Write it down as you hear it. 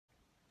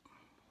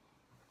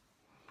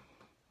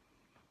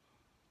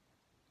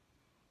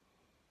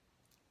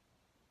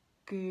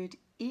Good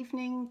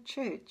evening,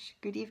 church.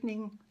 Good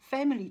evening,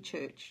 family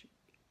church,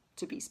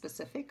 to be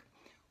specific.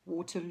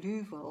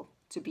 Waterlooville,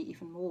 to be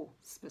even more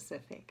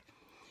specific.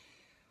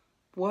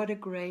 What a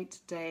great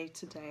day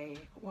today.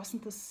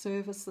 Wasn't the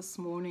service this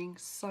morning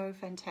so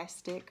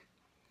fantastic?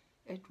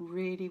 It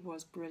really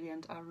was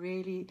brilliant.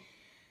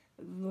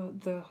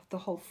 The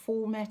whole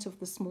format of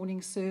this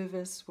morning's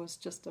service was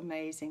just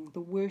amazing.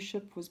 The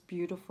worship was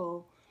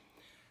beautiful.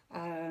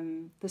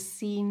 The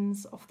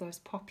scenes of those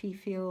poppy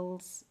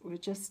fields were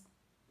just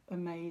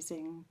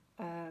amazing.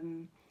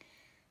 And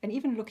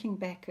even looking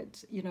back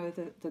at,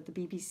 the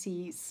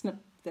BBC snip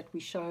that we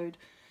showed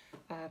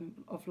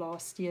of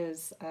last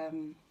year's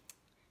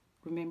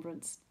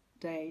Remembrance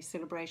Day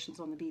celebrations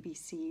on the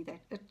BBC,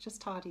 that it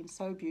just tied in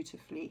so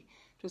beautifully.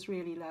 It was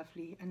really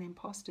lovely. And then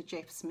Pastor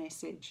Jeff's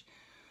message,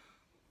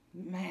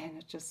 man,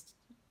 it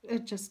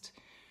just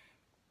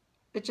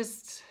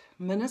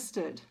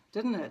ministered,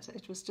 didn't it?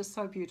 It was just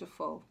so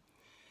beautiful,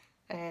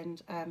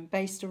 and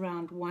based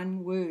around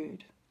one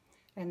word,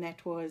 and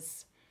that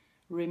was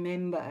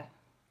remember.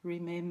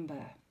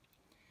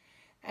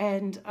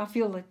 And I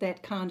feel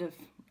that kind of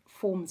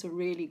forms a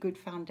really good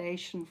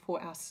foundation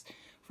for us,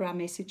 for our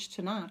message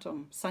tonight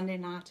on Sunday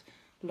Night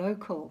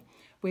Local,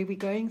 where we're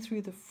going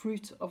through the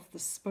fruit of the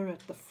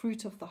Spirit, the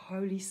fruit of the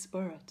Holy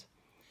Spirit.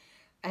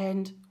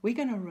 And we're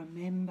going to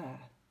remember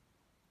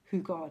who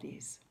God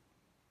is.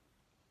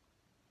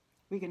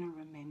 We're going to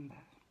remember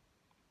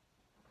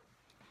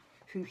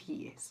who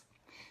He is.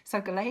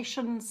 So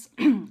Galatians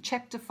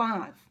chapter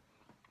 5,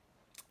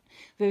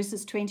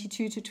 verses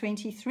 22 to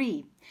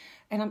 23.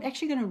 And I'm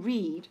actually going to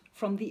read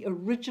from the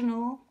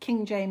original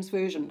King James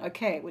Version.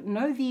 Okay, with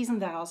no these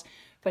and thous,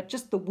 but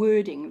just the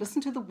wording.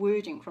 Listen to the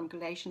wording from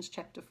Galatians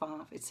chapter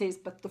 5. It says,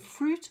 "But the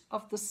fruit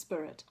of the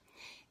Spirit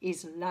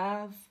is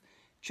love,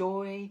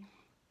 joy,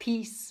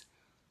 peace,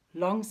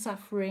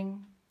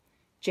 long-suffering,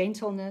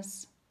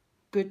 gentleness,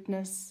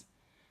 goodness,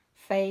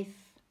 faith,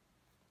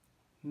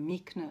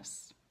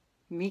 meekness,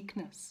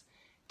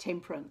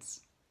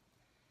 temperance."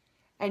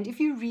 And if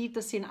you read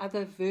this in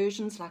other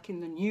versions, like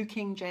in the New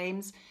King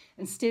James,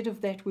 instead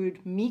of that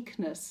word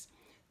meekness,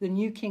 the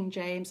New King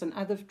James and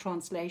other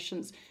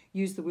translations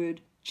use the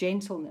word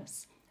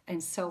gentleness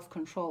and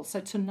self-control. So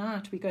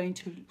tonight we're going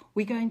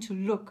to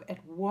look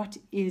at what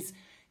is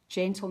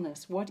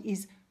gentleness, what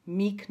is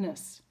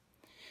meekness.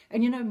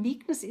 And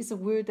meekness is a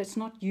word that's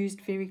not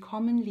used very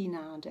commonly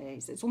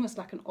nowadays. It's almost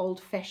like an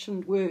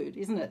old-fashioned word,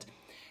 isn't it?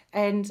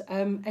 And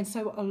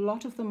so a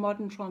lot of the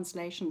modern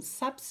translations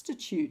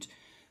substitute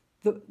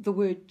the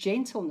word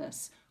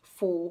gentleness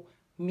for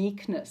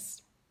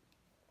meekness.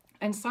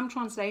 And some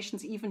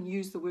translations even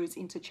use the words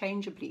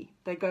interchangeably.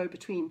 They go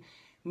between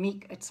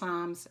meek at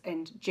times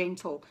and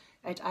gentle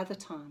at other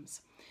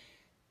times.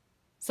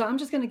 So I'm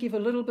just going to give a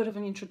little bit of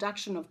an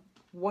introduction of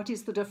what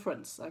is the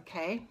difference,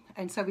 okay?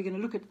 And so we're going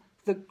to look at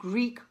the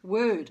Greek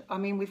word. I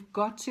mean, we've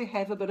got to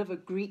have a bit of a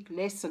Greek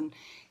lesson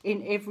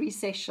in every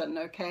session,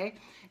 okay?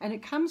 And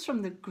it comes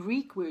from the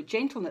Greek word,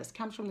 gentleness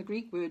comes from the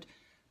Greek word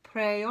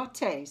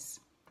praiotes.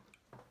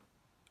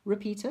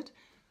 Repeat it,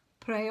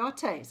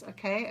 praiotes,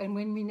 okay? And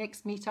when we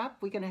next meet up,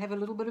 we're going to have a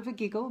little bit of a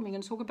giggle, and we're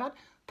going to talk about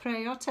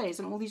praiotes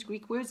and all these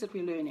Greek words that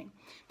we're learning.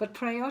 But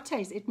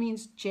praiotes, it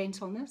means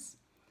gentleness,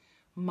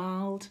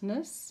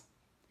 mildness,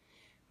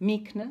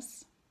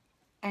 meekness,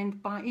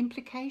 and by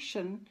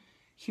implication,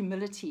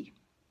 humility.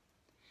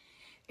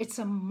 It's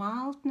a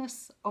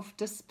mildness of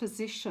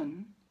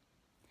disposition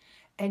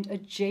and a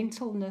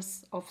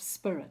gentleness of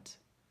spirit.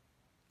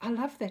 I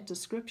love that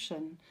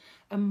description.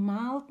 A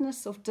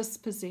mildness of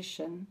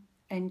disposition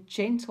and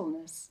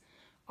gentleness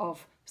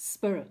of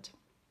spirit.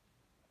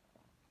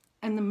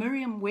 And the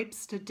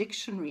Merriam-Webster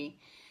dictionary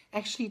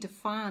actually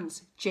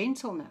defines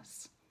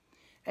gentleness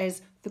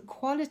as the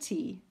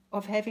quality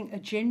of having a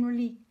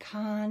generally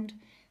kind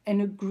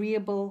and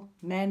agreeable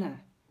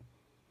manner.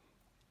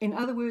 In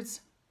other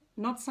words,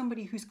 not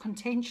somebody who's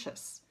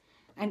contentious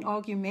and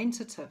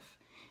argumentative,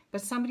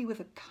 but somebody with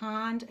a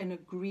kind and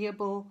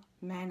agreeable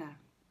manner.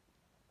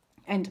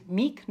 And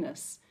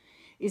meekness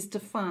is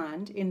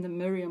defined in the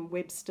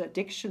Merriam-Webster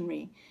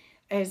dictionary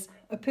as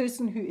a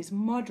person who is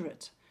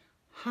moderate,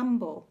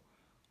 humble,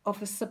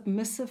 of a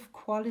submissive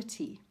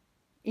quality.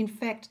 In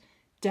fact,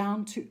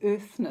 down to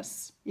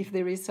earthness, if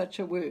there is such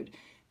a word.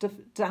 A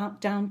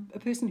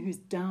person who's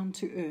down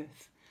to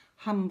earth,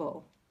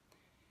 humble.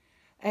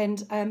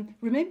 And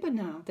remember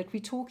now that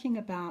we're talking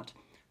about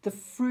the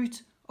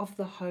fruit of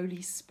the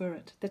Holy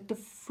Spirit, that the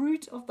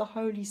fruit of the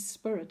Holy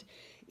Spirit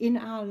in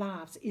our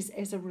lives is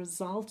as a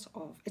result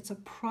of, it's a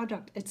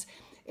product,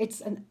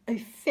 it's an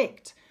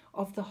effect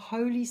of the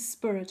Holy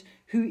Spirit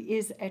who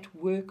is at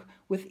work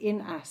within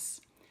us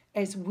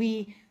as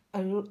we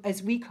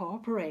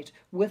cooperate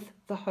with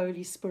the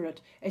Holy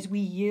Spirit, as we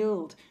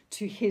yield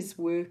to His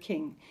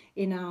working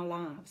in our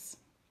lives.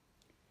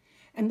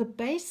 And the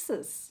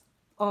basis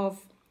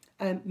of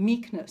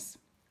meekness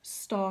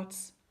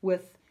starts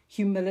with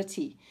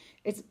humility.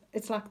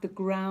 It's like the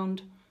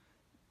ground,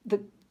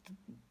 the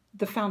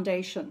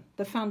foundation.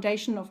 The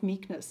foundation of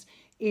meekness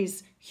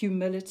is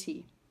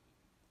humility.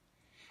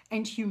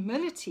 And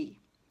humility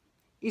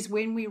is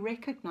when we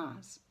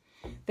recognize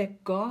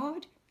that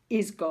God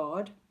is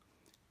God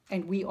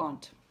and we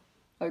aren't.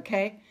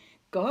 Okay?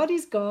 God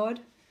is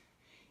God,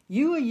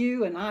 you are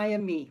you and I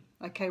am me.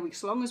 Okay,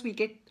 as long as we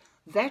get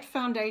that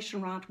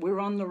foundation right, we're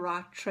on the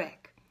right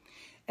track.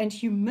 And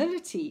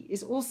humility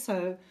is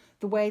also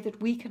the way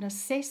that we can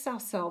assess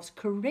ourselves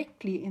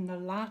correctly in the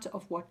light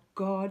of what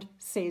God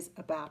says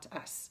about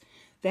us.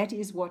 That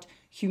is what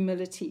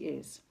humility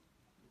is.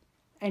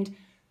 And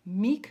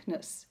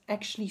meekness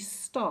actually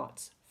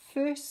starts,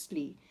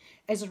 firstly,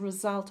 as a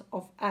result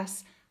of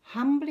us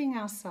humbling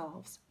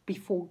ourselves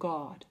before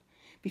God,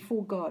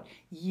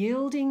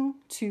 yielding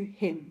to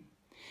Him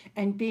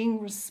and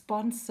being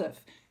responsive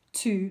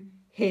to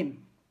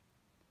Him.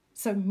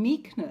 So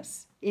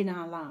meekness in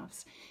our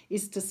lives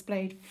is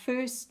displayed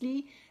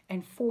firstly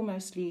and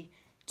foremostly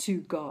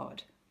to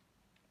God,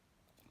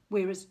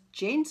 whereas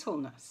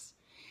gentleness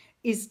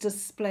is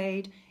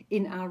displayed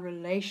in our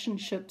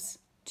relationships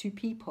to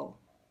people.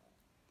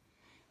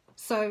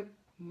 So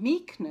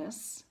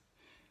meekness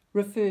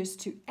refers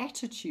to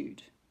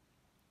attitude,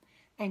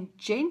 and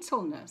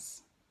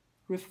gentleness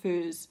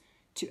refers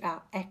to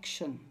our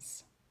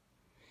actions.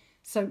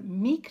 So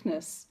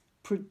meekness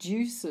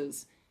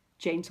produces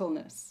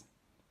gentleness.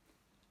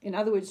 In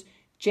other words,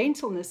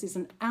 gentleness is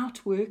an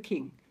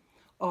outworking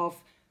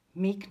of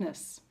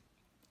meekness.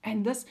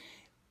 And this,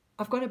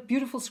 I've got a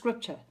beautiful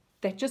scripture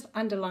that just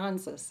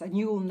underlines this, and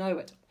you will know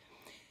it.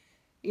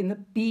 In the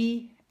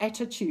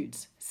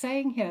Beatitudes,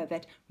 saying here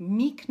that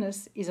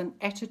meekness is an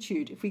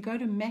attitude. If we go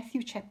to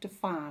Matthew chapter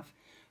 5,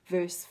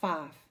 verse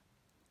 5,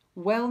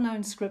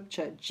 well-known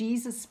scripture,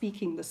 Jesus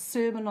speaking, the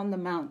Sermon on the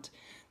Mount,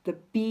 the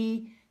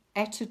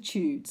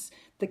Beatitudes,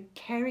 the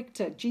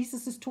character.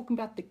 Jesus is talking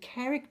about the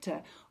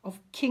character of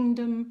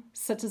kingdom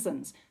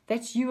citizens.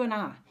 That's you and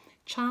I,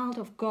 child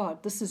of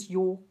God. This is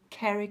your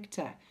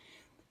character.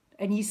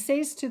 And he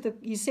says to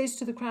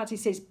the crowd, he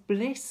says,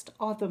 "Blessed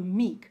are the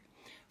meek,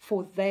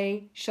 for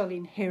they shall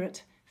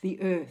inherit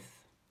the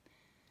earth."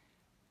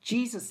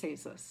 Jesus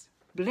says this,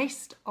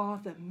 "Blessed are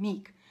the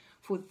meek,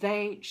 for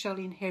they shall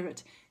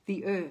inherit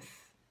the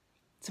earth."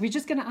 So we're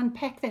just going to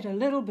unpack that a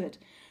little bit.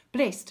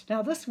 Blessed.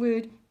 Now this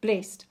word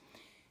blessed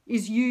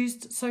is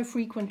used so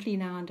frequently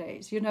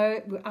nowadays. You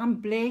know, I'm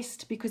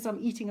blessed because I'm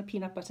eating a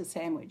peanut butter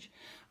sandwich.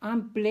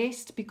 I'm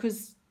blessed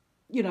because,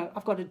 you know,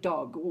 I've got a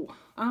dog. Or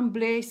I'm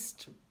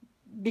blessed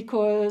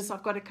because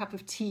I've got a cup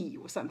of tea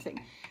or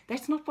something.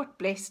 That's not what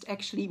blessed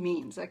actually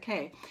means,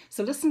 okay?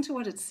 So listen to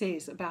what it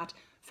says about,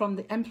 from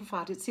the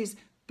Amplified. It says,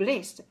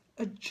 blessed,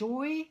 a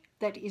joy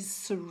that is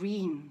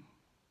serene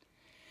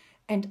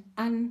and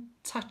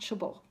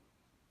untouchable.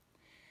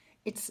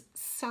 It's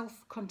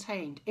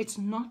self-contained. It's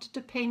not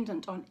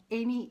dependent on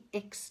any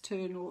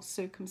external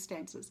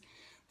circumstances.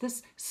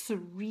 This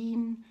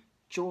serene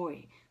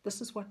joy, this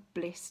is what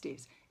blessed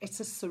is. It's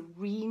a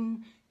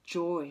serene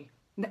joy.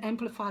 And the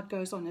Amplified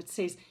goes on, it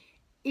says,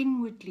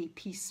 inwardly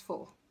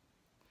peaceful,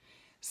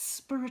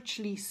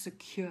 spiritually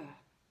secure.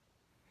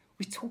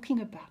 We're talking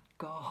about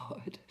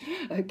God,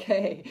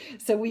 okay?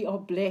 So we are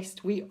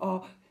blessed. We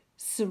are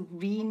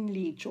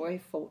serenely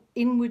joyful,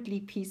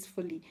 inwardly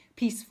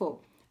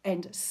peaceful,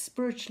 and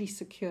spiritually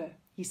secure.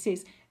 He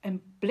says,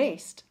 and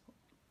blessed,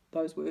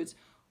 those words,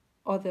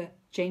 are the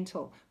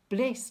gentle.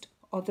 Blessed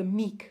are the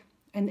meek.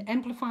 And the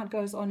Amplified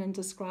goes on and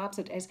describes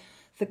it as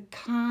the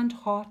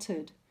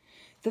kind-hearted,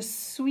 the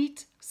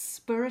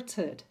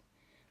sweet-spirited,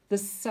 the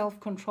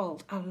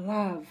self-controlled. I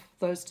love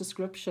those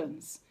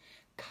descriptions.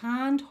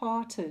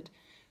 Kind-hearted,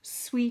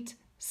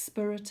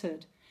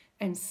 sweet-spirited,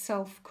 and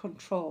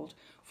self-controlled,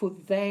 for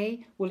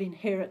they will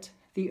inherit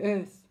the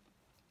earth.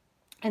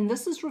 And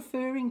this is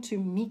referring to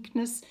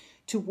meekness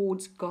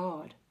towards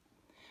God.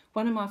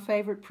 One of my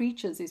favorite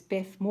preachers is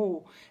Beth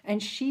Moore,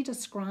 and she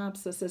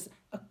describes this as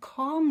a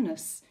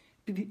calmness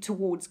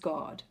towards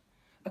God,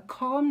 an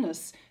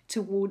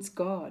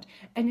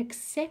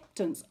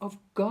acceptance of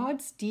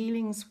God's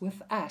dealings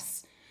with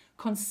us,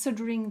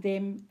 considering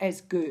them as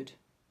good.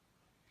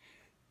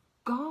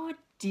 God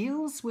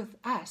deals with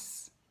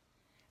us,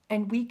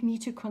 and we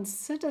need to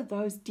consider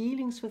those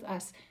dealings with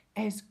us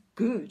as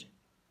good.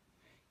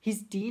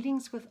 His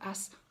dealings with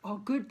us are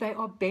good. They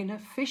are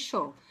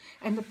beneficial.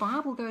 And the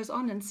Bible goes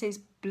on and says,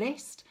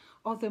 blessed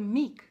are the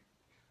meek,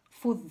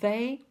 for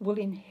they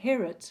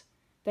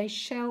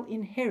shall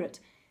inherit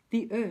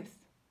the earth.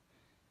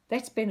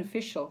 That's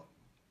beneficial.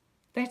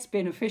 That's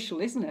beneficial,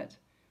 isn't it?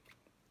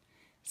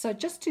 So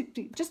just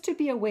to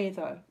be aware,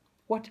 though,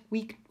 what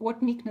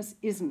meekness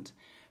isn't.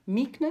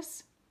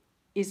 Meekness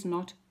is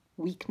not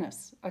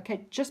weakness.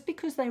 Okay, just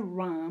because they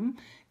rhyme,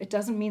 it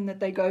doesn't mean that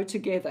they go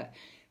together.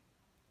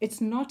 It's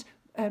not,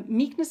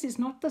 meekness is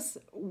not this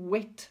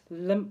wet,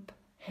 limp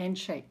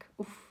handshake.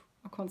 Oof,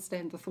 I can't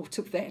stand the thought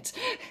of that.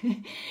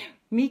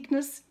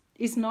 Meekness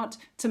is not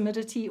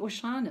timidity or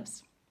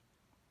shyness.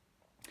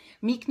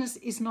 Meekness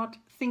is not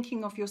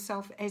thinking of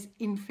yourself as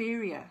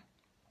inferior.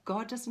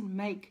 God doesn't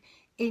make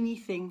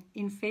anything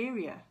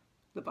inferior.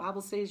 The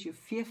Bible says you're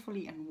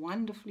fearfully and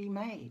wonderfully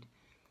made.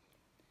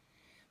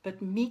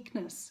 But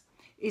meekness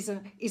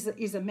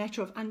is a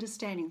matter of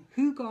understanding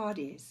who God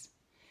is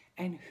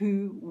and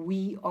who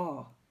we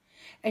are,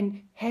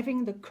 and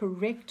having the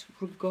correct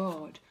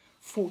regard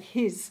for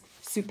his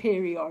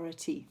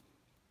superiority.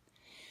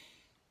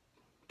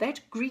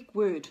 That Greek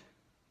word,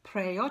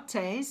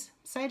 praiotes,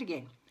 say it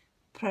again,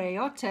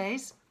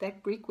 praiotes,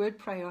 that Greek word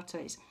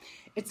praiotes,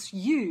 it's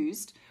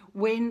used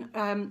when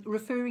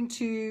referring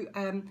to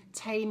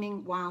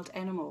taming wild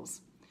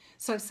animals.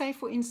 So say,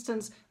 for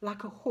instance,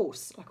 like a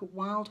horse, like a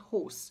wild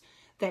horse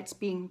that's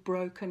being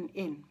broken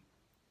in.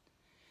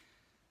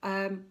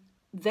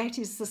 That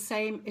is the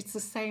same, it's the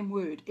same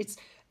word. It's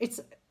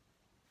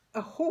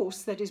a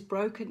horse that is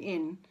broken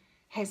in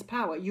has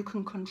power. You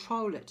can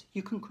control it.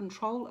 You can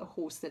control a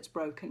horse that's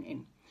broken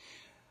in.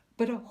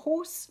 But a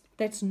horse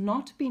that's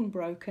not been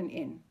broken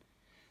in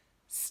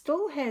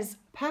still has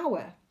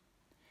power.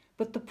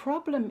 But the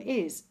problem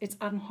is it's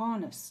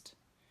unharnessed.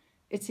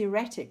 It's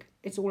erratic.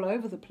 It's all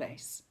over the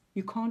place.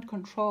 You can't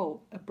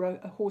control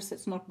a horse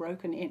that's not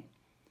broken in.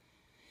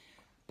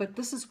 But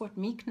this is what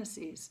meekness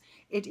is.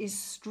 It is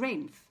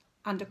strength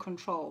under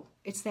control.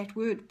 It's that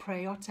word,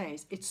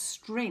 praiotes. It's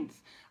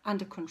strength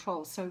under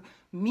control. So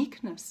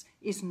meekness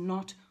is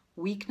not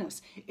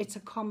weakness. It's a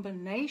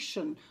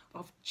combination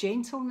of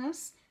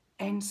gentleness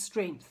and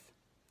strength.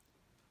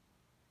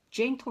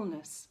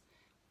 Gentleness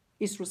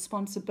is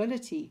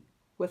responsibility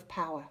with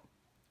power.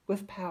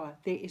 With power,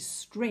 there is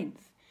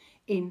strength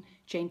in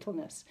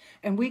gentleness.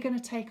 And we're going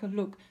to take a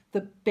look,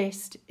 the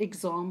best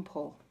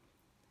example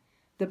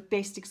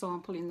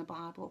in the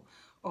Bible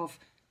of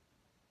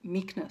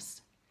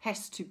meekness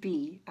has to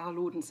be our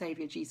Lord and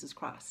Savior Jesus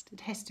Christ.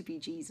 It has to be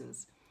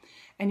Jesus.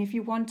 And if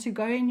you want to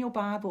go in your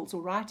Bibles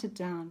or write it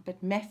down,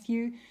 but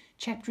Matthew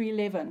chapter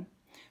 11,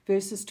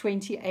 verses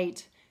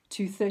 28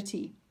 to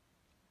 30.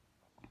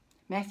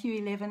 Matthew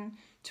 11,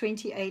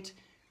 28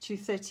 to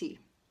 30.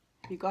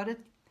 You got it?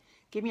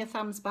 Give me a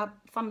thumbs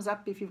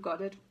up if you've got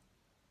it.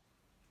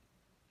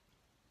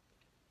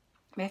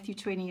 Matthew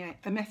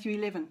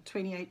 11,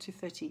 28 to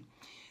 30.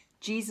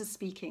 Jesus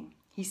speaking.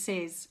 He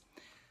says,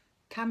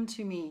 come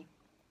to me,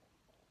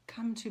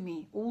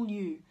 all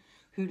you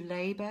who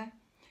labor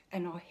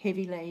and are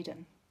heavy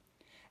laden,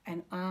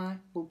 and I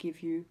will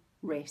give you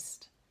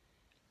rest.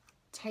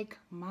 Take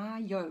my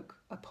yoke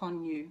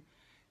upon you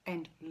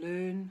and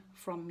learn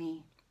from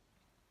me.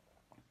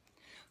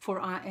 For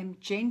I am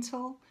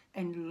gentle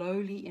and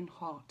lowly in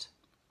heart,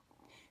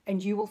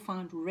 and you will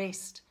find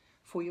rest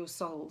for your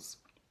souls.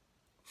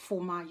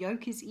 For my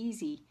yoke is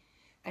easy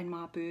and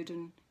my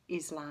burden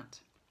is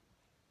light.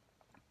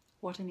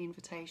 What an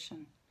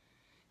invitation.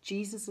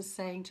 Jesus is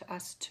saying to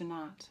us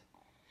tonight,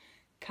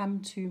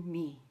 come to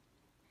me.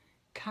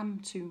 Come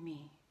to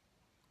me.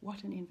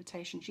 What an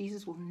invitation.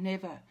 Jesus will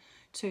never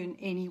turn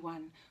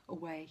anyone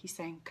away. He's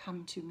saying,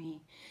 come to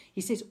me.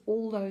 He says,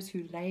 all those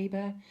who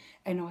labor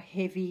and are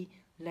heavy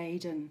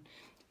laden.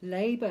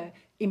 Labor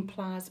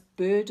implies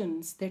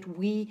burdens that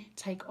we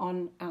take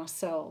on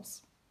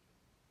ourselves.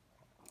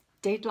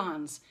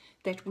 Deadlines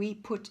that we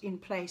put in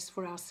place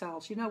for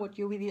ourselves. You know what?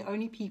 We're the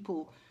only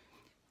people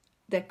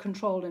that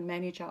control and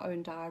manage our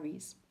own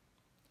diaries.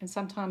 And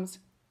sometimes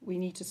we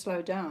need to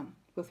slow down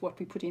with what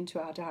we put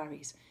into our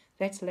diaries.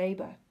 That's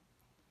labor.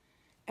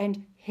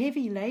 And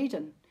heavy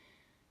laden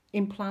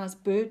implies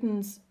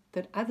burdens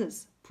that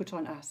others put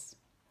on us.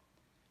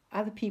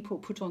 Other people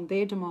put on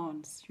their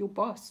demands. Your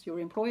boss, your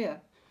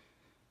employer,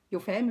 your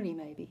family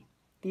maybe.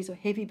 These are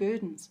heavy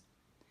burdens.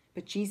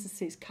 But Jesus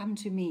says, come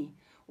to me,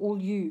 all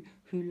you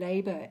who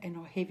labor and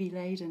are heavy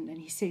laden. And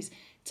he says,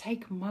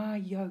 take my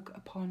yoke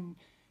upon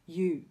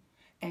you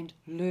and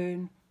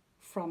learn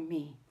from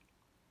me.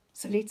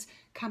 So let's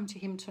come to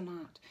him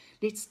tonight.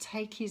 Let's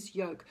take his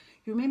yoke.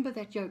 You remember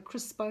that yoke?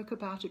 Chris spoke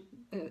about it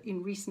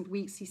in recent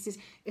weeks. He says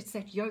it's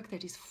that yoke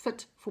that is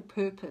fit for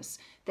purpose,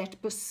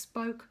 that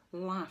bespoke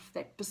life,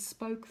 that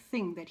bespoke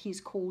thing that he's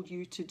called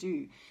you to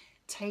do.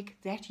 Take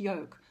that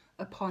yoke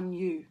upon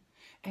you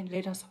and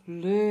let us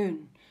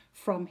learn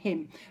from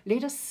him.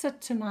 Let us sit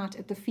tonight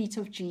at the feet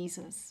of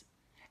Jesus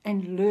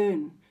and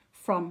learn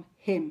from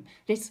him.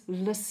 Let's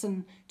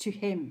listen to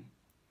him.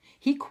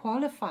 He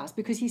qualifies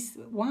because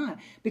why?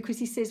 Because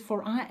he says,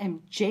 for I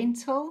am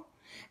gentle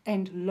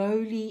and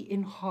lowly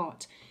in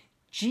heart.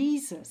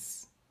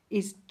 Jesus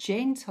is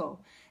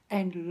gentle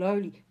and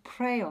lowly.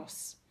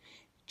 Praos,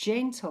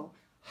 gentle,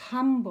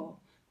 humble,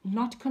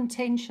 not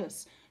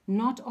contentious,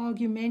 not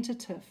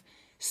argumentative,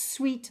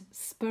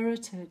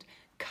 sweet-spirited,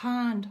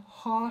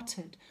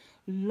 kind-hearted,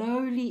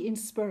 lowly in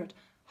spirit,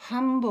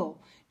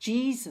 humble.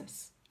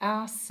 Jesus,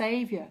 our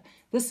Savior.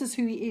 This is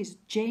who he is,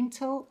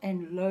 gentle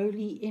and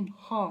lowly in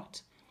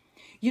heart.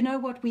 You know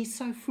what? We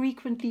so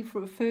frequently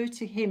refer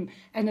to him,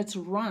 and it's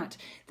right,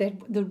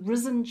 that the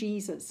risen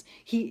Jesus,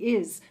 he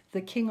is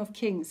the King of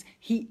Kings.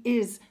 He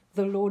is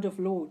the Lord of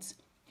Lords.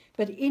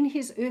 But in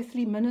his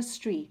earthly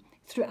ministry,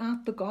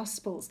 throughout the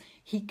Gospels,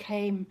 he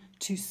came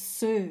to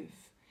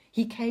serve.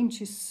 He came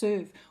to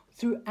serve.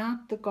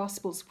 Throughout the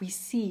Gospels, we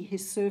see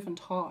his servant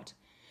heart.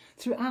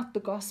 Throughout the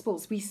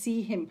Gospels, we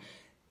see him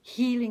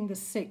healing the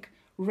sick,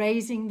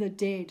 raising the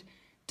dead,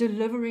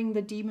 delivering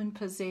the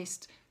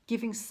demon-possessed,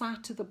 giving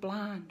sight to the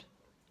blind.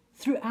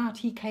 Throughout,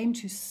 he came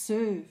to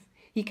serve.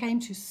 He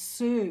came to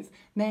serve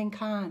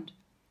mankind.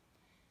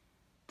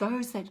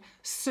 Those that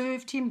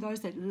served him, those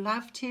that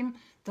loved him,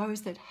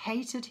 those that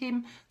hated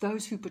him,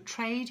 those who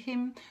betrayed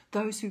him,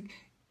 those who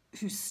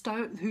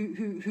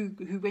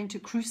went to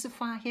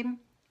crucify him.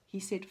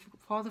 He said,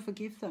 Father,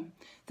 forgive them.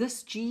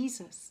 This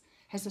Jesus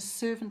has a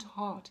servant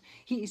heart.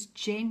 He is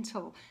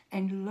gentle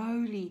and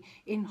lowly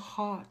in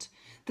heart.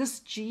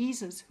 This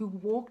Jesus who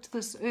walked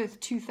this earth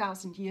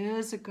 2,000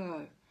 years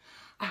ago,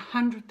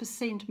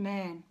 100%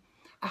 man,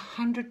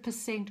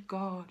 100%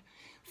 God.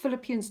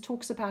 Philippians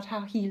talks about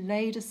how he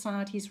laid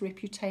aside his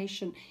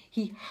reputation.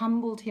 He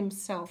humbled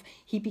himself.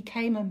 He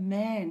became a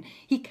man.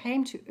 He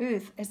came to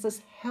earth as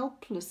this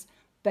helpless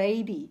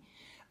baby,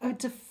 a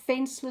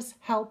defenseless,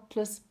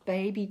 helpless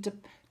baby,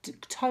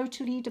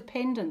 totally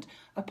dependent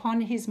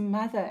upon his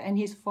mother and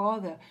his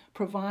father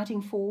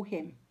providing for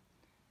him.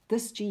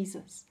 This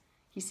Jesus,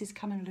 he says,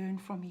 come and learn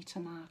from me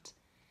tonight.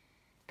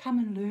 Come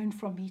and learn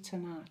from me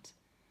tonight.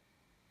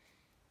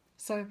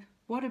 So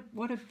what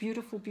a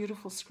beautiful,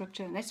 beautiful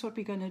scripture. And that's what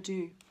we're going to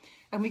do.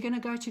 And we're going to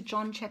go to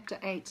John chapter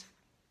 8.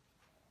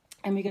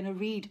 And we're going to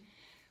read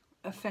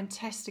a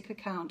fantastic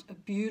account, a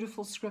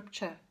beautiful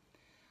scripture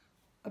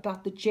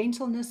about the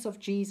gentleness of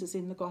Jesus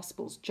in the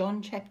Gospels.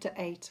 John chapter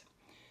 8,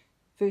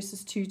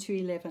 verses 2 to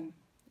 11.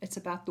 It's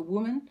about the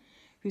woman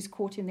who's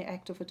caught in the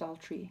act of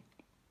adultery.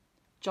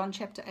 John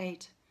chapter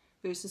 8,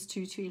 verses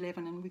 2 to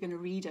 11. And we're going to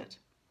read it.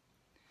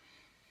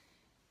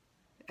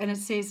 And it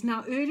says,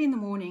 now early in the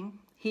morning,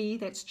 he,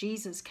 that's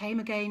Jesus, came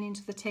again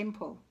into the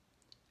temple,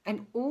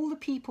 and all the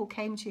people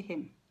came to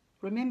him.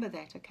 Remember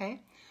that,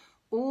 okay?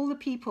 All the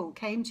people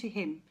came to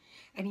him,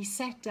 and he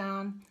sat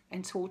down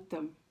and taught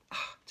them.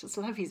 Oh, just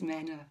love his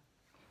manner.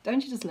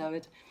 Don't you just love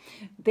it?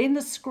 Then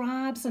the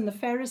scribes and the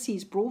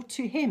Pharisees brought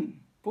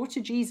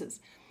to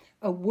Jesus,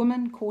 a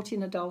woman caught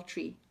in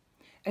adultery.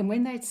 And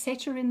when they had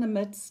set her in the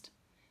midst,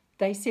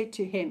 they said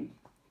to him,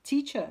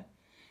 Teacher,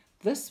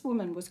 this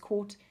woman was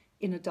caught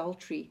in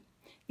adultery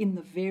in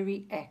the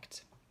very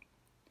act.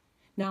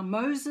 Now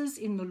Moses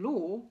in the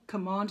law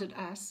commanded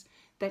us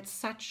that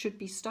such should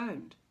be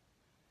stoned.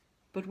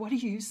 But what do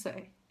you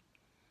say?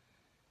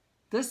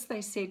 This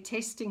they said,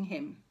 testing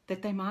him,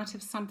 that they might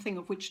have something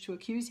of which to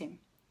accuse him.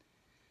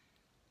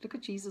 Look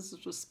at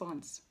Jesus'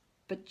 response.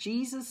 But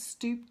Jesus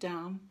stooped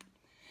down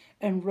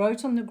and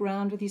wrote on the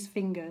ground with his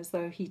finger as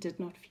though he did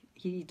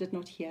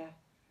not hear.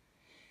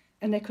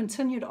 And they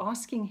continued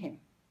asking him.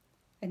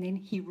 And then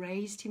he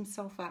raised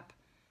himself up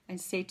and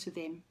said to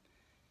them,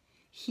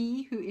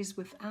 He who is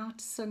without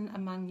sin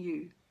among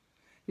you,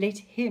 let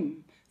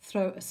him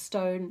throw a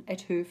stone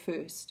at her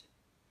first.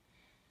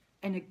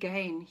 And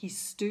again he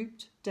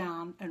stooped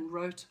down and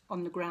wrote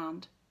on the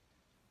ground.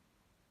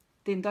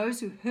 Then those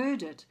who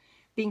heard it,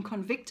 being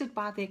convicted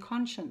by their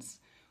conscience,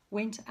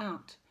 went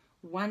out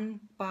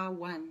one by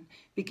one,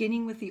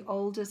 beginning with the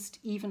oldest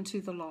even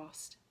to the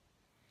last.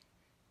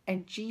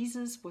 And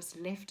Jesus was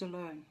left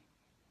alone,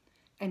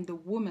 and the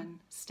woman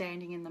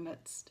standing in the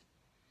midst.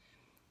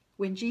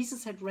 When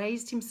Jesus had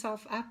raised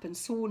himself up and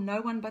saw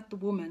no one but the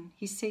woman,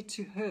 he said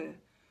to her,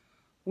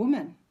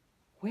 Woman,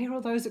 where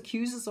are those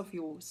accusers of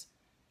yours?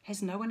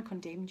 Has no one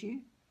condemned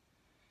you?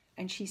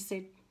 And she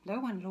said, No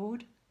one,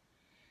 Lord.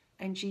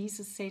 And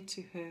Jesus said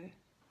to her,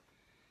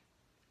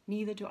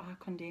 Neither do I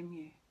condemn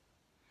you.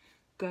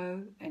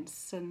 Go and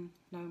sin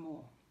no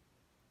more.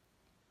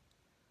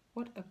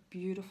 What a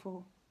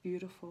beautiful,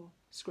 beautiful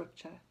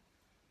scripture.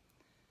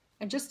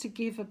 And just to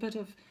give a bit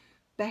of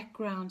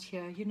background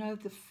here, you know,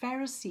 the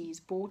Pharisees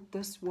brought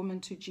this woman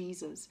to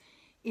Jesus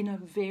in a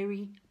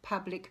very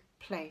public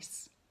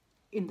place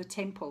in the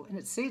temple. And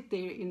it said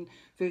there in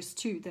verse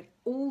 2 that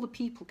all the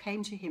people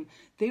came to him.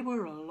 There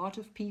were a lot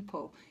of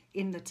people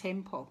in the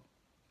temple.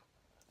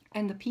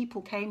 And the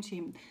people came to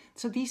him.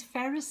 So these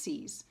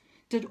Pharisees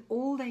did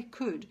all they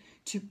could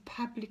to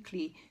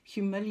publicly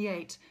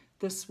humiliate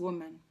this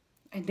woman.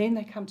 And then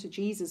they come to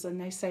Jesus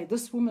and they say,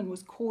 this woman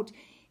was caught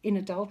in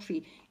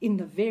adultery in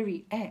the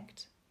very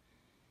act.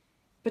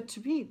 But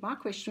to me, my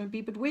question would be,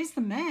 but where's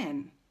the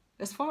man?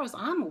 As far as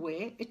I'm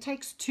aware, it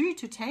takes two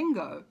to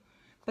tango,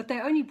 but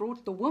they only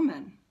brought the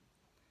woman.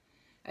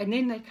 And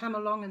then they come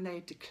along and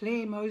they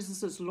declare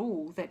Moses'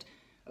 law, that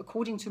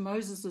according to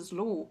Moses'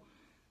 law,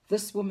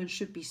 this woman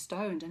should be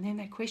stoned. And then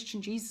they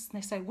question Jesus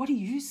and they say, what do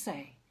you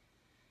say?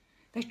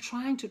 They're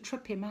trying to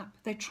trip him up.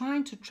 They're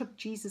trying to trip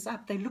Jesus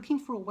up. They're looking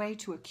for a way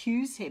to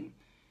accuse him.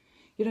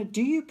 You know,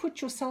 do you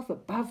put yourself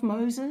above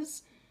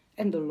Moses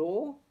and the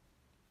law?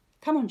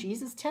 Come on,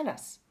 Jesus, tell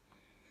us.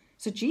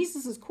 So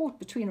Jesus is caught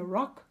between a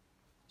rock.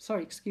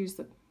 Sorry, excuse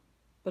the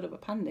bit of a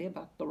pun there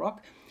about the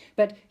rock.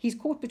 But he's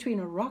caught between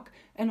a rock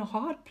and a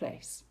hard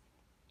place.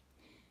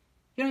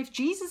 You know, if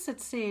Jesus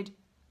had said,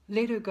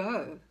 let her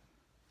go,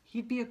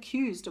 he'd be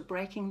accused of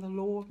breaking the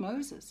law of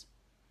Moses.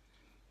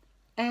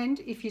 And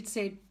if he'd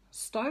said,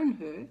 stone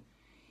her,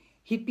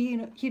 he'd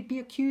be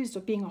accused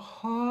of being a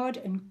hard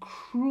and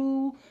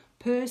cruel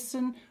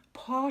person,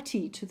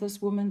 party to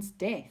this woman's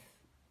death.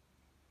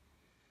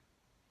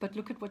 But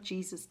look at what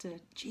Jesus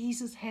did.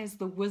 Jesus has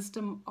the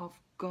wisdom of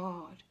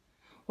God.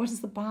 What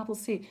does the Bible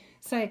say?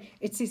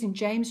 It says in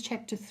James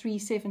chapter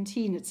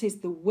 3:17, it says,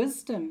 the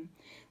wisdom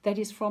that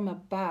is from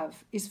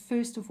above is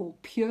first of all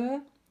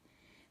pure,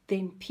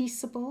 then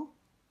peaceable,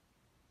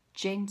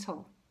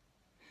 gentle.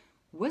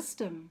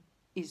 Wisdom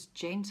is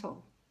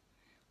gentle,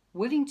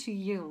 willing to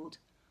yield,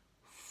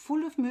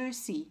 full of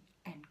mercy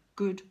and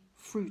good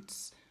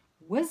fruits.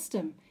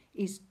 Wisdom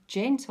is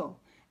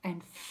gentle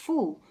and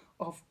full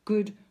of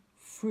good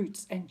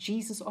fruits. And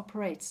Jesus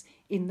operates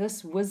in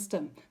this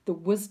wisdom, the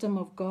wisdom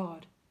of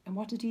God. And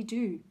what did he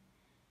do?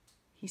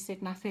 He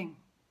said nothing.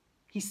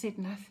 He said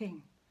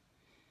nothing.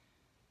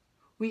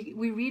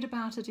 We read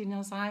about it in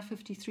Isaiah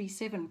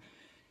 53:7,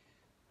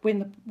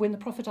 when the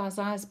prophet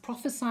Isaiah is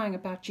prophesying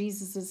about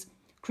Jesus'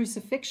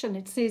 crucifixion.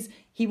 It says,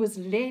 he was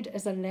led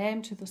as a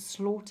lamb to the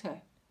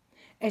slaughter.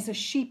 As a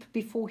sheep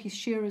before his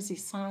shearers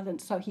is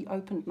silent, so he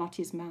opened not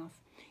his mouth.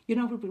 You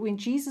know, when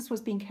Jesus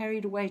was being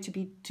carried away to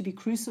be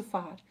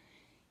crucified,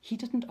 he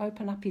didn't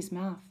open up his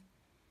mouth.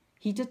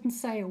 He didn't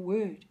say a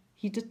word.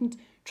 He didn't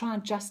try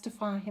and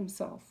justify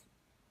himself.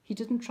 He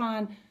didn't try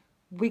and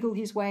wiggle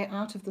his way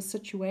out of the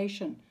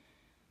situation.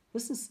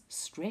 This is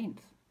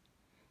strength.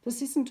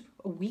 This isn't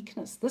a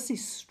weakness. This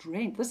is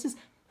strength. This is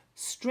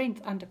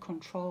strength under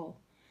control.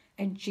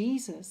 And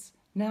Jesus,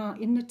 now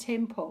in the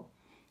temple,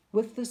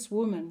 with this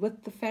woman,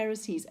 with the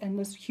Pharisees, and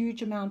this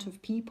huge amount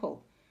of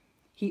people,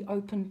 he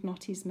opened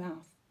not his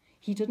mouth.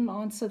 He didn't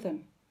answer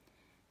them.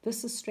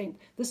 This is strength.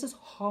 This is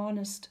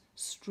harnessed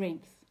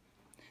strength.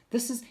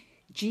 This is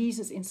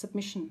Jesus in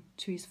submission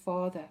to his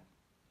Father.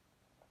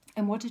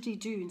 And what did he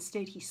do?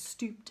 Instead, he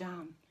stooped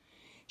down.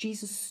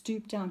 Jesus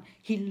stooped down.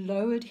 He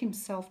lowered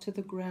himself to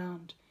the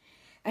ground.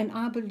 And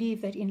I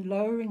believe that in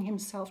lowering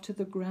himself to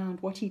the ground,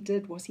 what he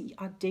did was he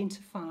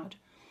identified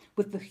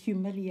with the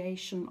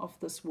humiliation of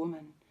this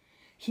woman.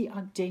 He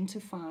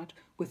identified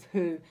with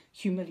her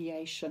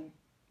humiliation.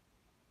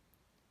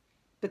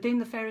 But then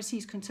the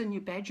Pharisees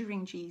continue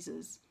badgering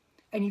Jesus.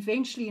 And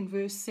eventually in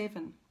verse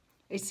 7,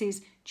 it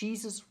says,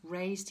 Jesus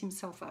raised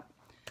himself up.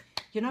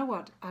 You know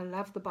what? I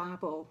love the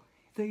Bible.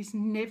 There's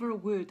never a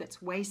word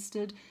that's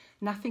wasted.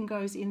 Nothing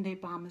goes in there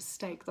by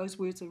mistake. Those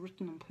words are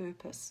written on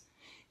purpose.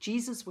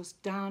 Jesus was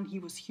down.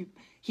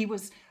 He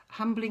was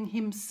humbling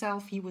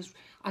himself. He was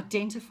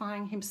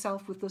identifying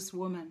himself with this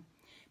woman.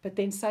 But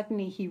then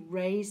suddenly he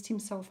raised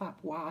himself up.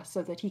 Why?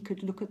 So that he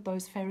could look at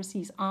those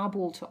Pharisees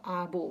eyeball to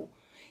eyeball.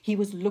 He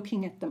was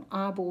looking at them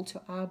eyeball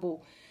to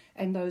eyeball.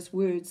 And those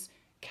words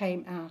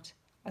came out.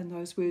 And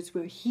those words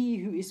were, he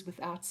who is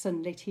without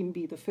sin, let him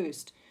be the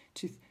first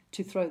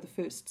to throw the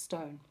first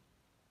stone.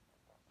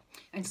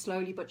 And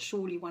slowly but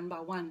surely, one by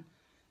one,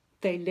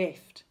 they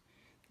left.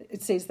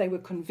 It says they were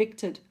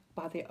convicted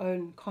by their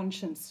own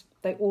conscience.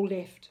 They all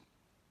left.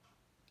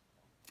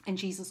 And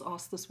Jesus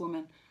asked this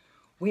woman,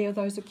 where are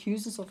those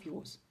accusers of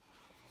yours?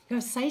 You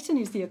know, Satan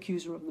is the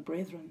accuser of the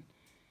brethren.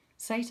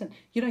 Satan,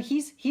 you know,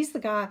 he's the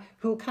guy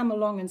who will come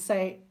along and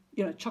say,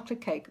 you know,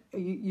 chocolate cake,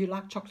 you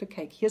like chocolate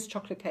cake, here's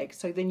chocolate cake.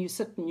 So then you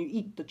sit and you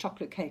eat the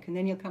chocolate cake, and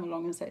then he'll come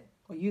along and say,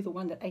 are you the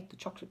one that ate the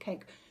chocolate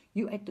cake?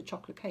 You ate the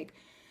chocolate cake.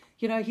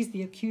 You know, he's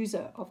the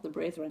accuser of the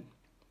brethren.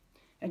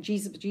 And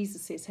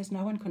Jesus says, has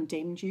no one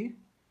condemned you?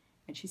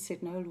 And she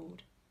said, no,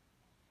 Lord.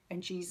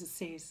 And Jesus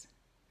says,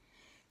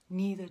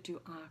 neither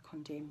do I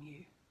condemn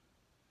you.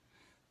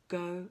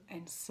 Go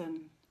and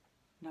sin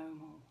no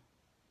more.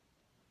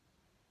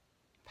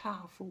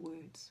 Powerful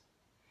words.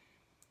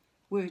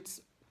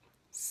 Words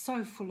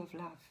so full of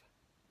love.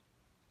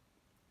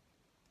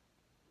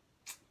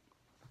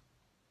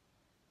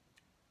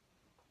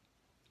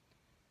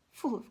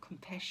 Full of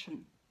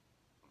compassion.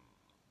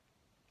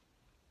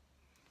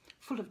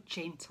 Full of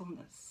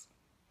gentleness.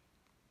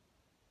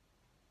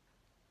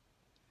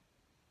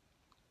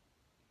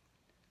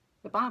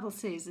 The Bible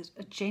says that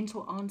a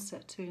gentle answer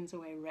turns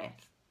away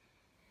wrath.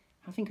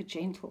 I think a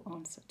gentle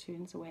answer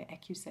turns away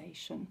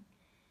accusation.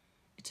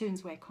 It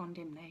turns away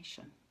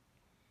condemnation.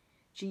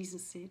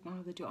 Jesus said,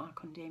 neither do I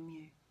condemn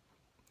you.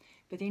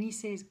 But then he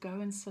says,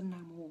 go and sin no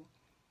more.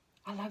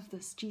 I love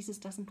this. Jesus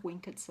doesn't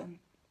wink at sin.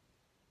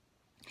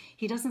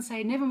 He doesn't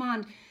say, never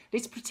mind,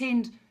 let's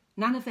pretend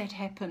none of that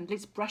happened.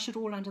 Let's brush it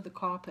all under the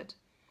carpet.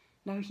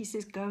 No, he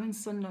says, go and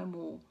sin no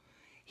more.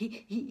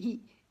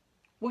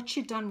 What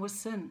she'd done was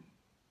sin.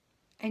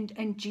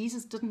 And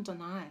Jesus didn't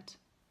deny it.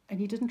 And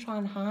he didn't try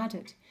and hide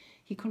it.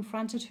 He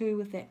confronted her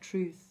with that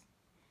truth.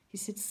 He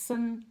said,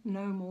 sin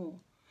no more.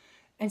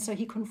 And so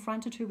he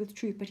confronted her with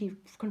truth, but he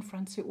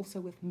confronts her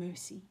also with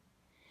mercy.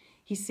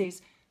 He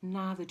says,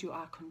 neither do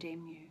I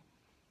condemn you.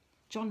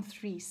 John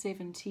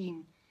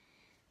 3:17,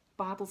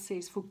 Bible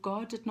says, for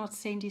God did not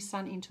send his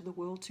Son into the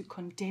world to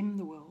condemn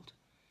the world,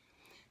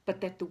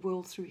 but that the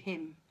world through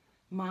him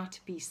might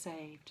be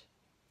saved.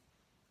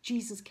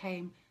 Jesus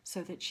came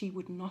so that she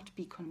would not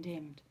be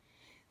condemned.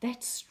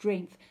 That's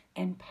strength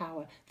and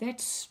power.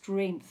 That's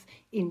strength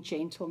in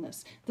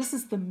gentleness. This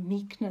is the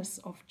meekness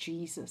of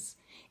Jesus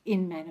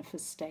in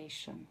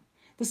manifestation.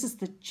 This is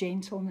the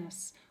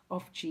gentleness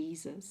of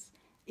Jesus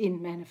in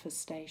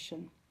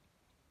manifestation.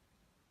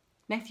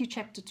 Matthew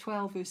chapter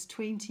 12, verse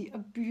 20, a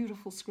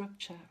beautiful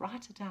scripture.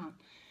 Write it down.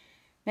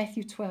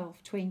 Matthew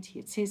 12, 20.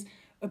 It says,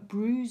 a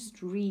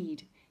bruised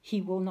reed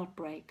he will not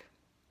break,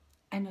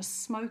 and a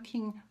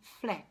smoking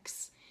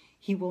flax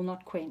he will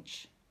not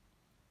quench.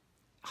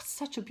 Oh,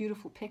 such a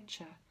beautiful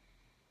picture.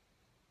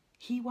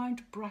 He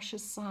won't brush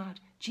aside.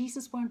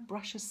 Jesus won't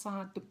brush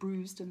aside the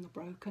bruised and the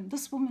broken.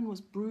 This woman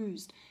was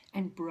bruised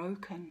and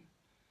broken.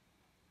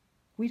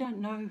 We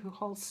don't know her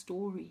whole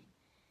story.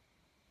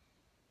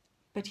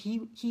 But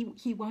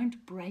he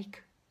won't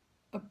break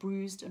a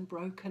bruised and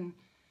broken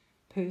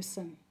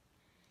person.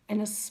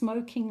 And a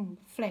smoking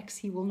flax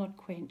he will not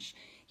quench.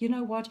 You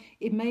know what?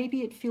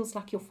 Maybe it feels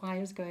like your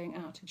fire's going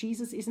out.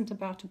 Jesus isn't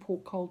about to pour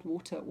cold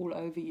water all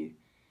over you.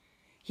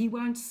 He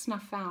won't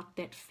snuff out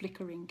that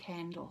flickering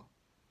candle.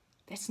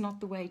 That's not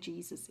the way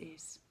Jesus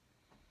is.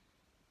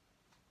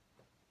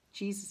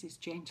 Jesus is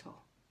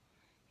gentle.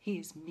 He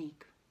is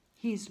meek.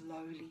 He is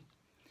lowly.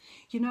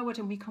 You know what?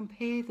 And we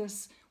compare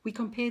this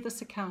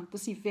account,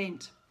 this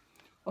event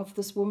of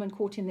this woman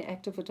caught in the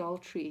act of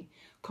adultery.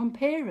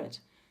 Compare it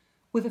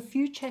with a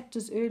few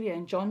chapters earlier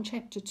in John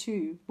chapter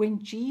 2,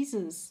 when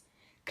Jesus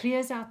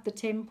clears out the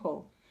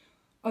temple,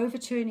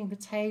 overturning the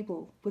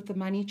table with the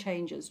money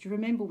changers. Do you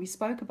remember we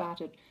spoke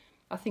about it,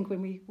 I think,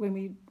 when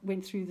we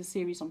went through the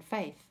series on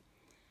faith?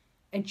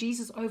 And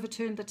Jesus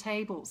overturned the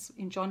tables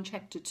in John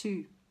chapter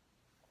 2.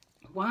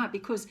 Why?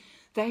 Because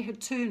they had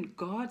turned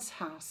God's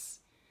house,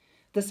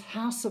 this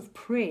house of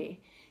prayer,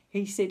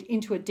 he said,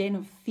 into a den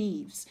of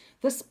thieves.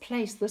 This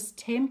place, this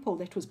temple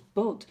that was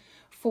built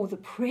for the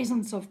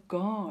presence of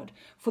God,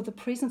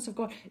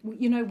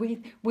 you know,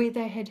 where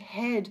they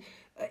had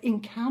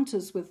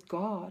encounters with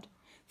God.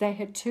 They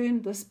had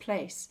turned this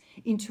place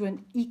into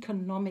an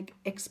economic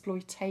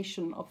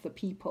exploitation of the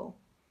people.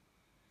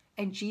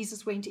 And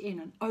Jesus went in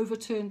and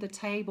overturned the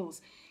tables,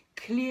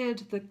 cleared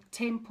the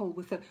temple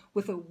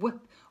with a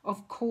whip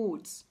of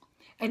cords.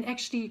 And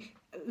actually,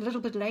 a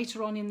little bit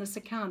later on in this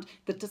account,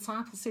 the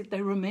disciples said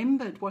they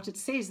remembered what it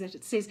says, that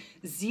it says,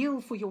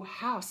 zeal for your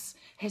house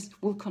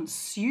will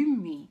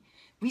consume me.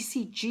 We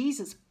see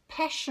Jesus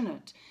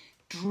passionate,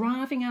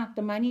 driving out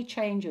the money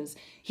changers.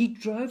 He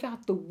drove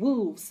out the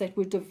wolves that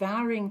were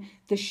devouring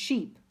the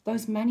sheep,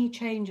 those money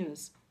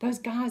changers, those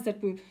guys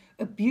that were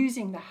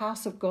abusing the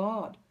house of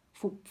God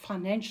for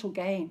financial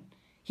gain.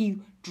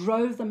 He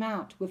drove them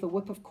out with a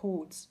whip of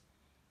cords.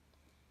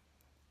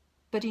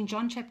 But in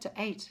John chapter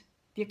 8,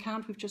 the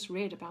account we've just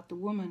read about the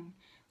woman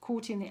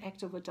caught in the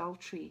act of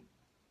adultery,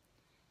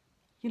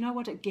 you know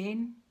what?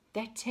 Again,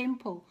 that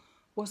temple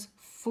was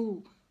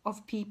full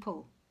of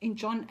people. In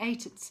John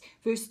 8, it's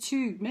verse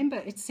 2.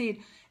 Remember, it said,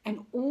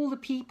 and all the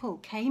people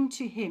came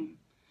to him.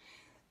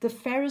 The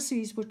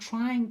Pharisees were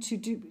trying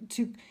to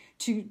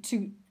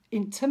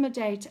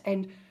intimidate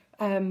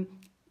and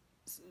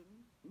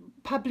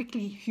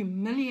publicly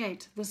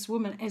humiliate this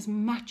woman as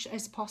much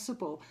as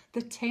possible.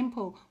 The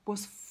temple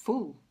was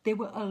full. There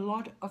were a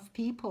lot of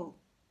people.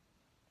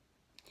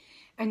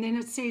 And then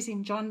it says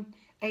in John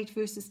 8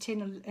 verses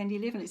 10 and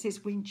 11, it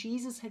says, when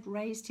Jesus had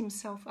raised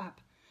himself up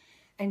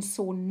and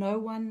saw no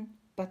one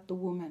but the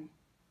woman.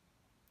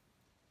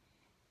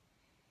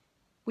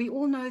 We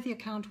all know the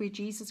account where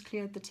Jesus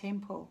cleared the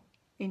temple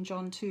in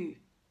John 2.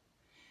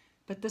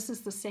 But this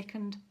is the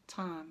second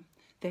time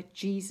that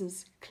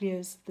Jesus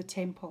clears the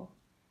temple.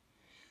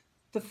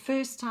 The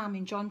first time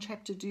in John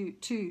chapter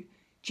 2,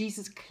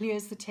 Jesus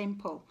clears the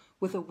temple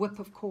with a whip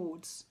of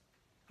cords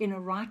in a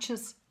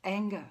righteous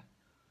anger.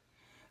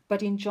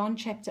 But in John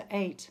chapter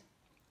 8,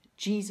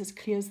 Jesus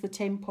clears the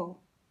temple.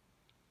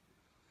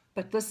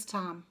 But this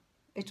time,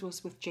 it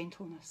was with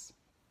gentleness.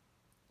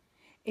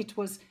 It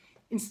was,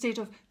 instead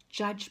of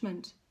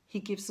judgment, he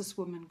gives this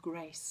woman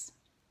grace.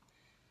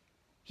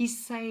 He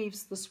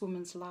saves this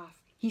woman's life.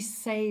 He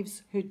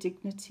saves her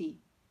dignity.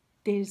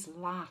 There's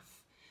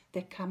life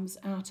that comes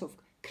out of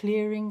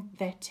clearing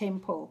that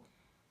temple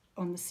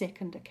on the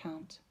second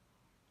account.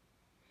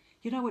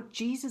 You know what?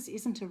 Jesus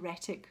isn't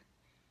erratic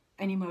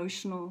and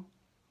emotional,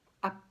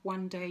 up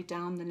one day,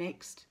 down the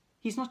next.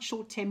 He's not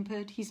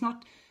short-tempered. He's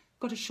not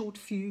got a short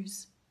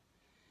fuse.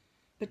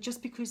 But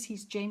just because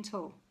he's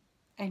gentle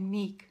and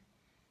meek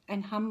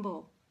and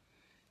humble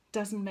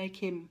doesn't make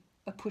him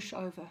a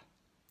pushover.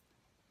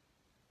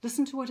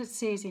 Listen to what it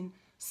says in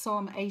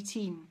Psalm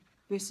 18,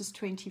 verses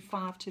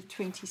 25 to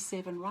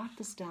 27. Write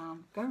this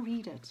down. Go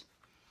read it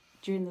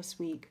during this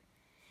week.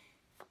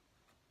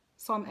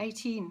 Psalm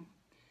 18,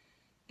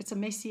 it's a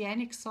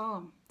messianic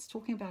psalm. It's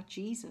talking about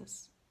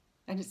Jesus.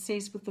 And it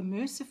says, with the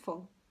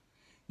merciful,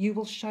 you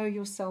will show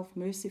yourself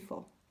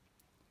merciful.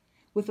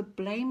 With a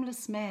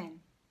blameless man,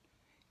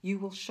 you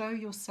will show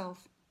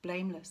yourself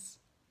blameless.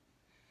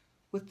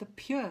 With the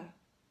pure,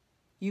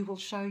 you will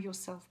show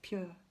yourself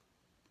pure.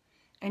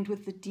 And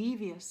with the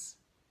devious,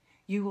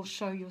 you will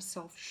show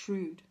yourself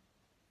shrewd.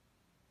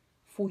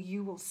 For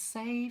you will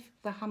save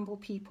the humble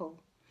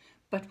people,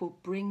 but will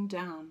bring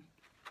down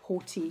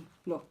haughty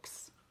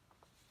looks.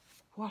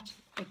 What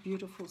a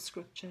beautiful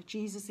scripture.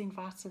 Jesus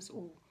invites us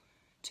all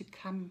to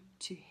come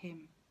to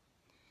him.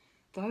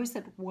 those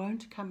that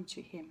won't come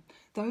to him,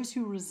 those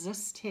who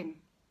resist him,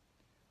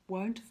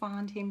 won't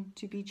find him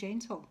to be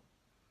gentle.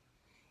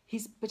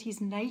 But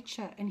his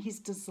nature and his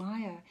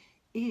desire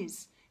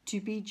is to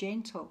be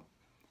gentle,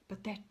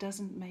 but that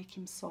doesn't make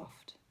him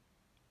soft.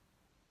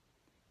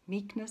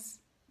 Meekness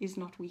is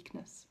not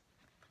weakness.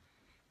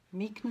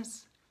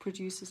 Meekness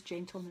produces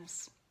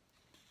gentleness.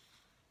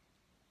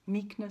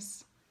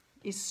 Meekness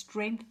is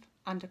strength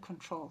under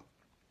control.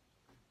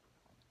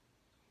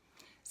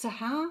 So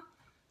how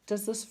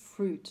does this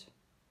fruit,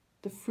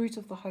 the fruit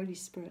of the Holy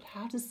Spirit,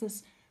 how does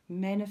this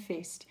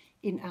manifest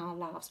in our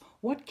lives?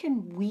 What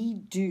can we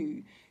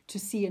do to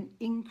see an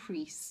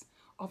increase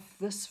of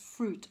this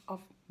fruit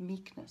of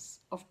meekness,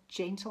 of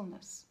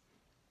gentleness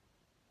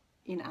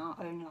in our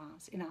own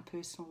lives, in our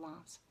personal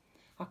lives?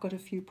 I've got a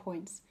few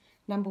points.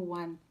 Number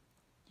one,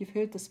 you've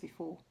heard this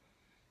before.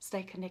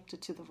 Stay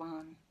connected to the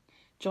vine.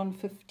 John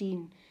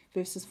 15,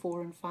 verses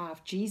 4 and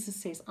 5. Jesus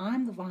says, I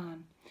am the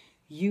vine,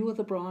 you are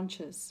the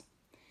branches.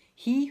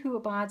 He who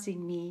abides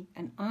in me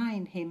and I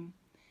in him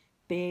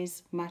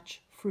bears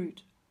much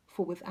fruit,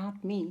 for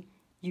without me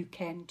you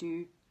can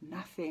do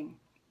nothing.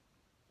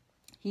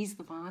 He's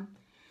the vine,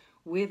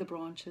 we're the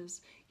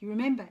branches. You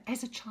remember,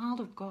 as a child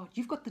of God,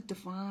 you've got the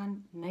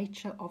divine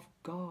nature of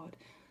God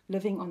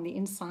living on the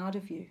inside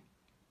of you.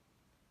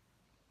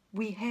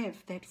 We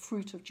have that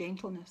fruit of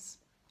gentleness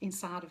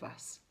inside of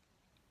us.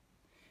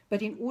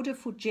 But in order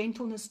for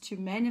gentleness to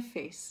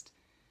manifest,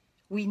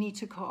 we need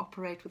to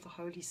cooperate with the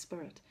Holy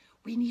Spirit.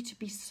 We need to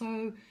be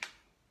so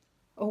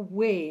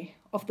aware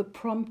of the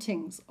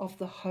promptings of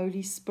the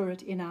Holy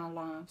Spirit in our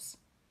lives.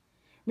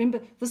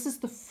 Remember, this is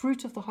the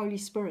fruit of the Holy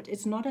Spirit.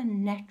 It's not a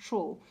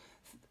natural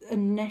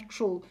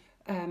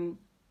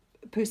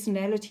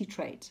personality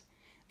trait.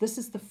 This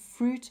is the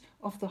fruit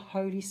of the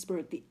Holy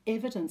Spirit, the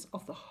evidence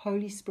of the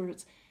Holy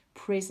Spirit's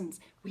presence.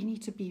 We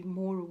need to be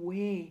more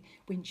aware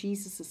when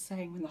Jesus is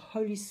saying, when the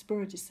Holy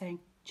Spirit is saying,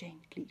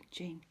 gently,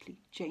 gently,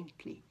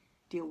 gently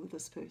deal with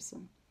this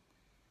person.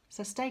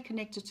 So stay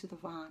connected to the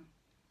vine.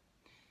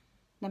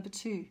 Number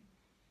two,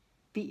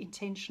 be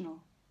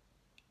intentional.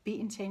 Be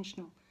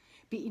intentional.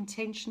 Be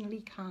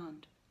intentionally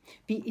kind.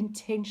 Be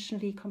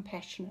intentionally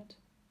compassionate.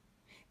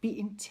 Be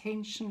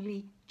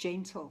intentionally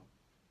gentle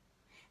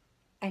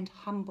and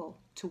humble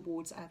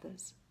towards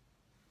others.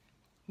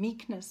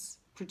 Meekness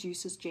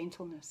produces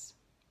gentleness.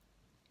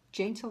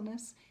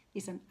 Gentleness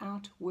is an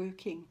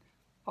outworking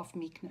of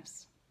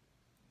meekness.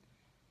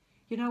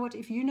 You know what?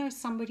 If you know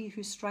somebody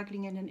who's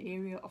struggling in an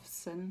area of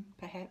sin,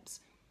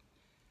 perhaps,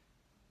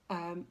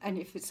 and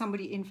if it's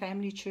somebody in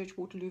Family Church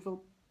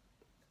Waterlooville,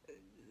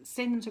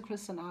 send them to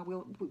Chris and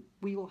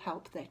we will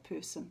help that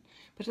person.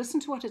 But listen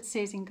to what it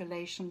says in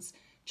Galatians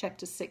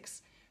chapter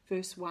 6,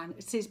 verse 1.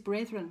 It says,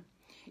 brethren,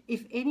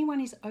 if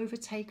anyone is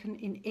overtaken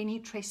in any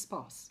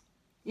trespass,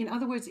 in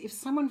other words, if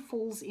someone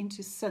falls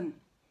into sin,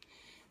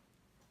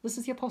 this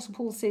is the Apostle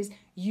Paul says,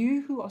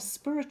 you who are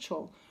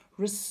spiritual,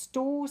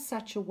 restore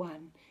such a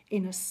one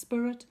in a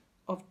spirit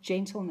of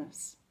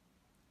gentleness.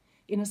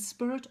 In a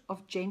spirit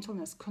of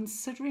gentleness,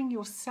 considering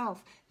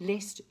yourself,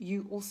 lest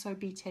you also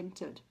be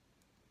tempted.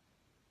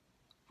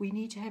 We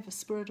need to have a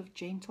spirit of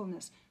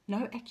gentleness,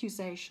 no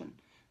accusation,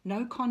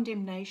 no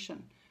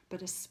condemnation,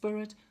 but a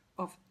spirit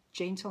of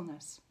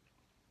gentleness.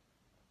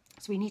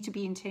 So we need to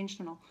be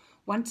intentional.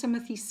 1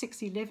 Timothy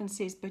 6:11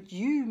 says, but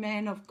you,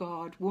 man of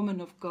God,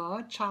 woman of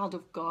God, child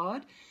of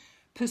God,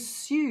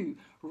 pursue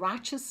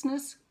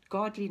righteousness,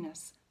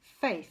 godliness,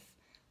 faith,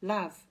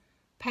 love,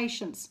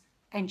 patience,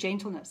 and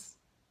gentleness.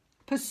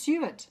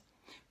 Pursue it.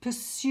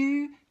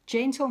 Pursue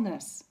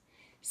gentleness.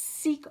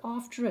 Seek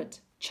after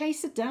it.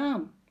 Chase it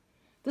down.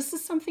 This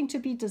is something to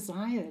be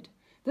desired.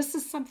 This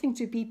is something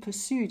to be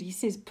pursued. He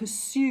says,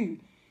 pursue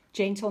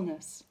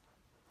gentleness.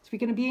 So we're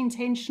going to be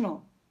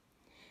intentional.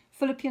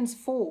 Philippians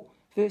 4,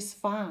 verse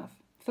 5.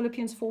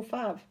 Philippians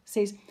 4:5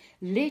 says,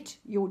 let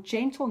your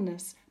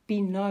gentleness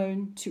be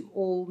known to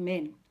all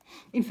men.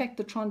 In fact,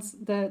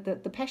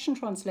 the Passion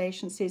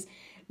Translation says,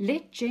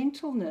 let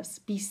gentleness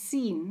be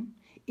seen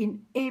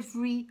in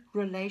every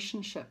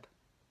relationship.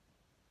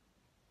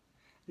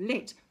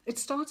 Let. It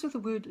starts with the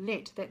word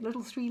let, that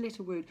little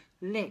three-letter word,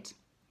 let.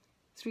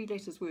 3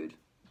 letters word,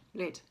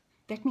 let.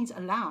 That means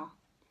allow.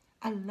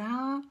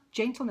 Allow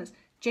gentleness.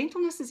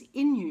 Gentleness is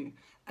in you.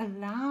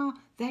 Allow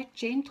that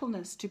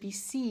gentleness to be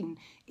seen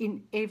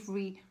in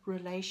every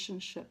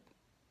relationship.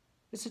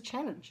 It's a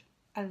challenge.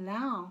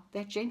 Allow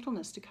that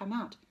gentleness to come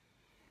out.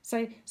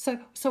 So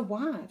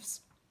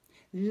wives,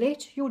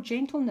 let your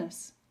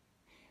gentleness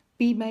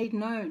be made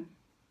known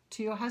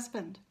to your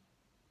husband.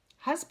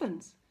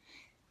 Husbands,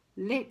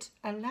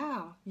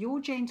 allow your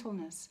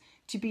gentleness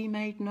to be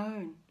made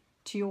known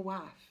to your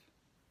wife.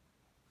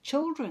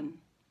 Children,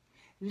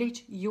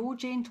 let your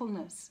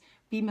gentleness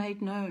be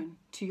made known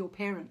to your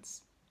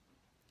parents.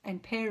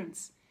 And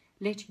parents,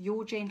 let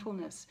your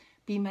gentleness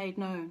be made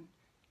known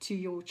to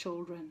your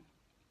children.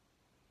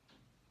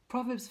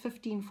 Proverbs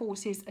 15:4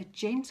 says, a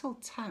gentle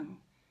tongue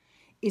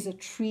is a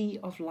tree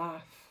of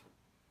life.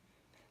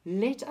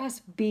 Let us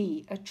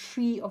be a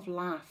tree of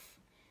life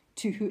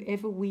to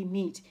whoever we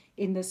meet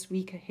in this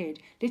week ahead.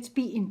 Let's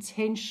be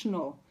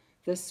intentional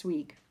this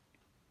week.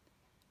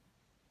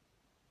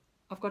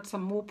 I've got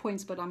some more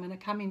points, but I'm going to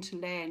come into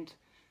land.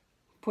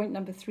 Point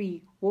number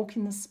 3, walk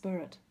in the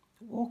Spirit.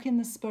 Walk in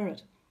the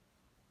Spirit.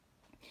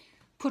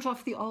 Put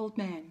off the old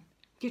man.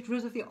 Get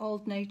rid of the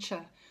old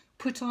nature.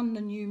 Put on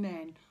the new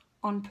man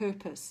on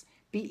purpose.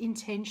 Be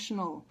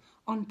intentional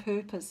on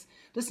purpose.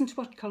 Listen to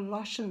what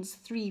Colossians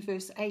 3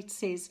 verse 8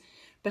 says.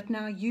 But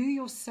now you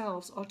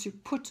yourselves are to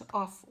put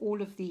off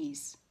all of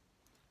these.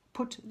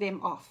 Put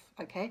them off,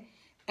 okay?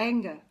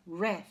 Anger,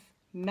 wrath,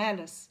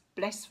 malice,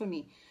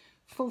 blasphemy,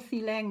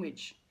 filthy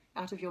language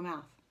out of your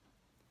mouth.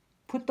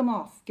 Put them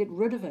off. Get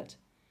rid of it.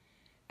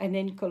 And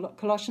then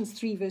Colossians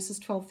 3 verses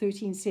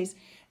 12-13 says,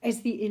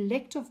 as the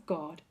elect of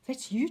God,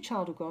 that's you,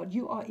 child of God,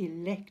 you are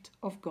elect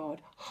of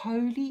God,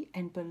 holy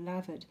and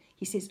beloved.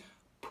 He says,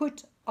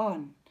 put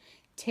on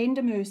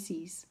tender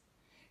mercies,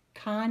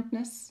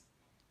 kindness,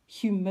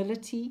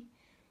 humility,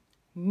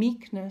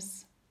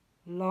 meekness,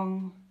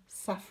 long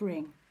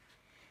suffering,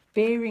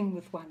 bearing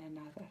with one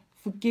another,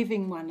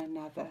 forgiving one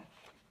another.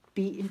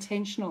 Be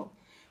intentional.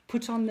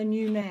 Put on the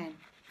new man.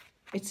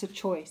 It's a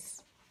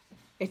choice.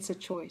 It's a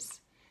choice.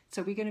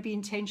 So we're going to be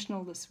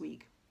intentional this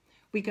week.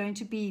 We're going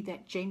to be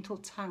that gentle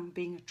tongue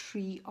being a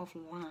tree of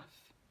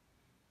life.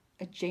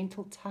 A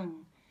gentle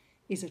tongue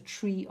is a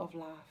tree of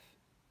life.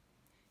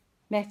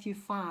 Matthew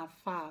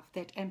 5:5,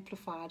 that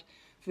amplified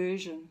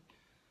version.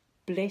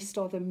 Blessed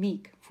are the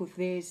meek, for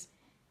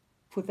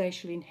they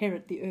shall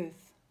inherit the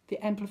earth.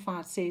 The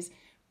amplified says,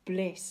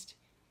 blessed,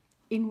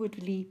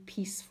 inwardly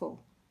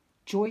peaceful,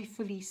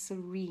 joyfully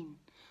serene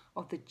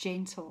are the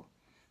gentle,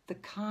 the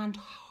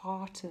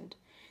kind-hearted,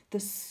 the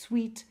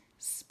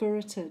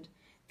sweet-spirited,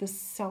 the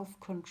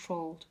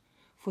self-controlled,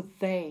 for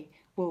they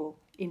will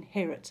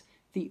inherit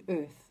the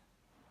earth.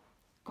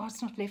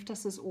 God's not left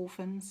us as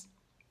orphans.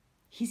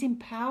 He's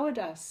empowered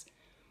us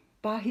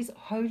by His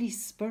Holy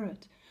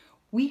Spirit.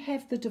 We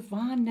have the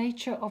divine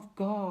nature of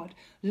God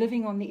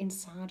living on the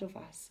inside of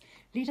us.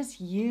 Let us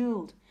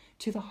yield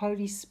to the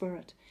Holy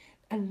Spirit.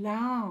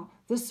 Allow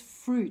this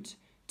fruit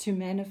to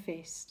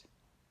manifest.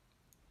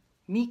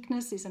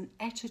 Meekness is an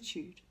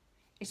attitude.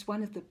 It's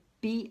one of the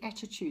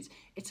beatitudes.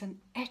 It's an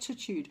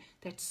attitude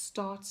that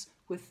starts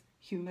with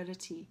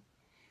humility.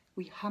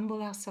 We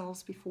humble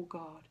ourselves before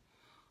God.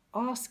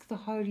 Ask the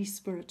Holy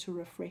Spirit to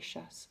refresh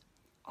us.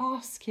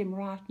 Ask Him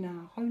right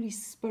now, Holy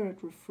Spirit,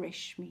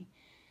 refresh me.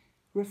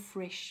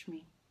 Refresh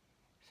me.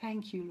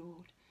 Thank you,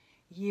 Lord.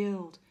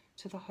 Yield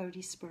to the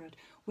Holy Spirit.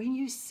 When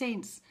you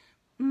sense,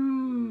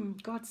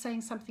 God's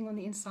saying something on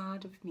the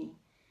inside of me,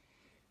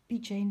 be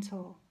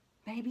gentle.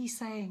 Maybe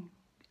saying,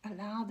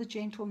 allow the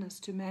gentleness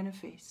to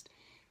manifest.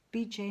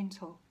 Be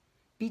gentle.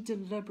 Be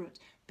deliberate.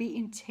 Be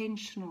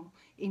intentional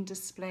in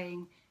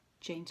displaying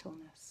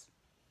gentleness.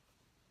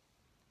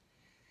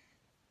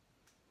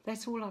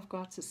 That's all I've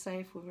got to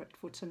say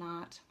for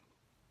tonight.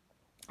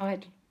 I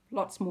had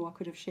lots more I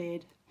could have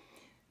shared,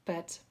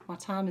 but my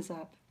time is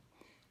up.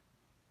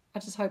 I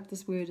just hope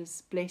this word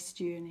has blessed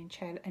you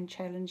and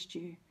challenged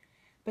you.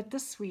 But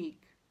this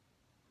week,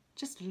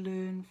 just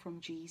learn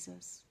from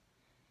Jesus.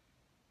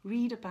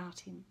 Read about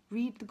Him.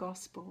 Read the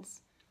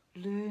Gospels.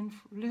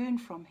 Learn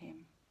from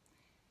Him.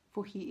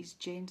 For He is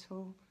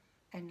gentle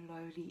and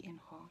lowly in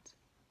heart.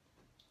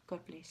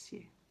 God bless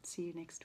you. See you next week.